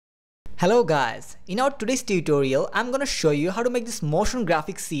Hello guys, in our today's tutorial I'm gonna show you how to make this motion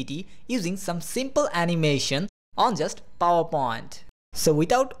graphic CD using some simple animation on just PowerPoint. So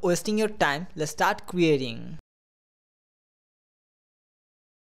without wasting your time, let's start creating.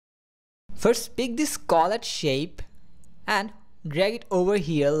 First pick this collet shape and drag it over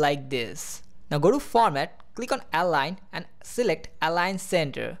here like this. Now go to format, click on align and select align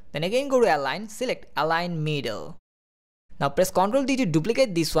center. Then again go to align, select align middle. Now press Ctrl D to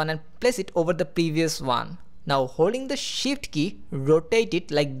duplicate this one and place it over the previous one. Now holding the shift key, rotate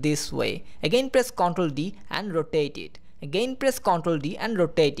it like this way. Again press Ctrl D and rotate it. Again press Ctrl D and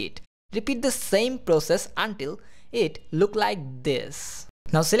rotate it. Repeat the same process until it look like this.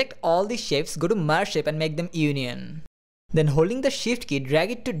 Now select all the shapes, go to merge shape and make them union. Then holding the shift key, drag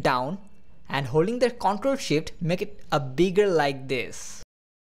it to down and holding the Ctrl shift, make it a bigger like this.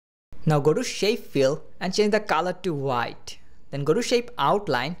 Now go to shape fill and change the color to white. Then go to shape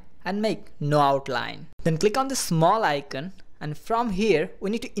outline and make no outline. Then click on the small icon and from here we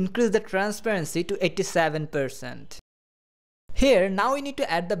need to increase the transparency to 87%. Here now we need to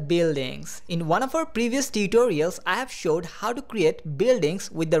add the buildings. In one of our previous tutorials I have showed how to create buildings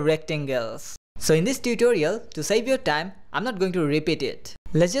with the rectangles. So in this tutorial, to save your time, I'm not going to repeat it.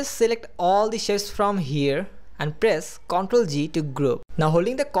 Let's just select all the shapes from here and press Ctrl G to group. Now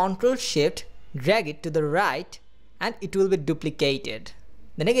holding the Ctrl shift, drag it to the right and it will be duplicated.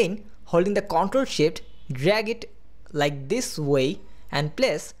 Then again holding the Ctrl shift, drag it like this way and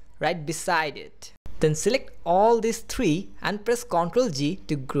place right beside it. Then select all these three and press Ctrl G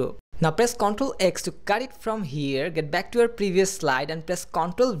to group. Now press Ctrl X to cut it from here, get back to our previous slide and press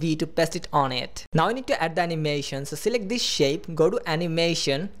Ctrl V to paste it on it. Now we need to add the animation, so select this shape, go to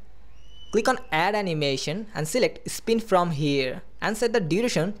animation, click on add animation and select spin from here and set the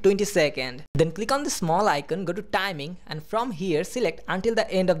duration 20 seconds. Then click on the small icon, go to timing and from here select until the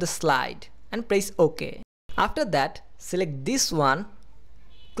end of the slide and press OK. After that select this one,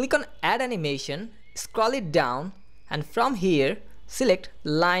 click on add animation, scroll it down and from here select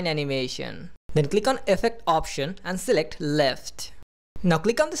line animation. Then click on effect option and select left. Now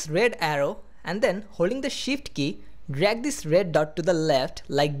click on this red arrow and then holding the shift key, drag this red dot to the left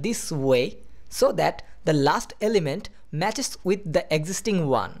like this way so that the last element matches with the existing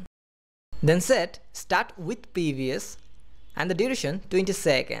one. Then set start with previous and the duration 20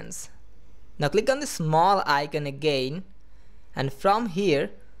 seconds. Now click on the small icon again and from here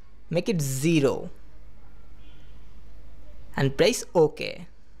make it 0 and press OK.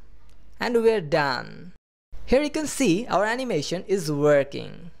 And we're done. Here you can see our animation is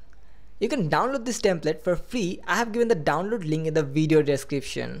working. You can download this template for free. I have given the download link in the video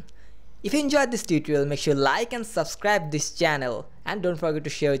description. If you enjoyed this tutorial, make sure to like and subscribe this channel and don't forget to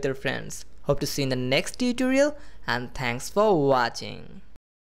share with your friends. Hope to see you in the next tutorial and thanks for watching.